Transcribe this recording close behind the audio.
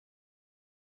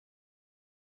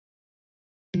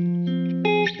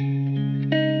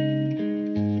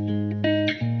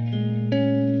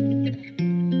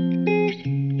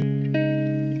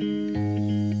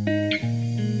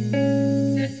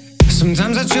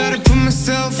try to put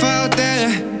myself out there.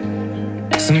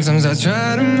 Sometimes I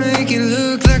try to make it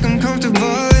look like I'm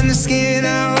comfortable in the skin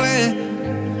I wear,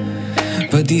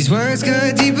 but these words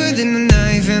cut deeper than a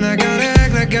knife, and I gotta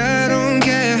act like I don't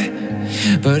care.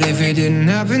 But if it didn't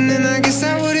happen, then I guess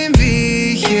I wouldn't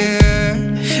be here.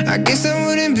 I guess I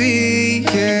wouldn't be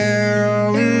here.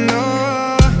 Oh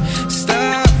no,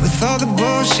 stop with all the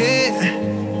bullshit.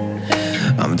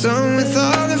 I'm done with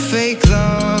all the fake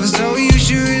love, so you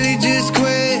should really just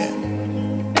quit.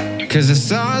 Cause I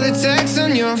saw the text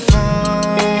on your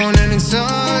phone, and it's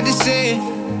hard to say.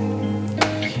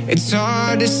 It's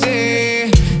hard to say,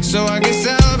 so I guess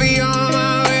I'll be on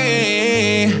my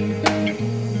way.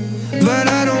 But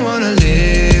I don't wanna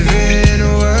live in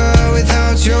a world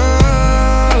without you.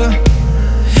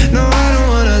 No, I don't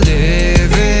wanna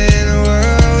live in a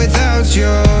world without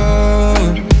you.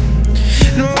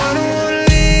 No, I don't wanna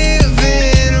live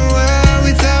in a world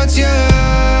without you.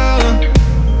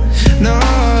 No,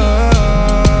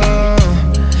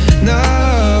 no.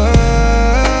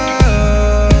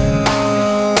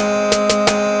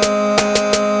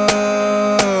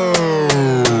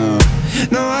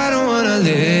 No, I don't wanna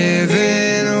live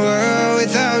in a world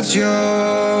without you.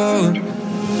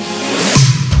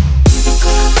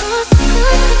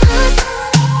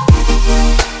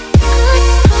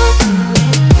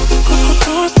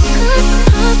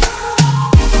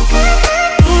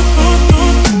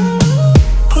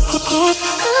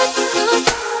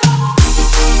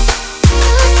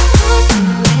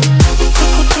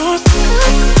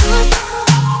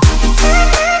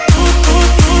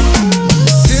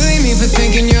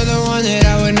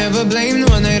 Blame the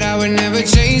one that I would never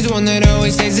change, the one that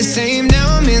always stays the same. Now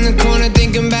I'm in the corner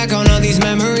thinking back on all these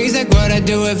memories, like what I'd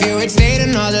do if you had stayed,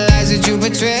 and all the lies that you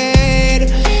betrayed.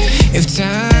 If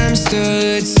time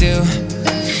stood still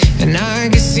and I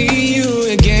could see you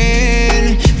again,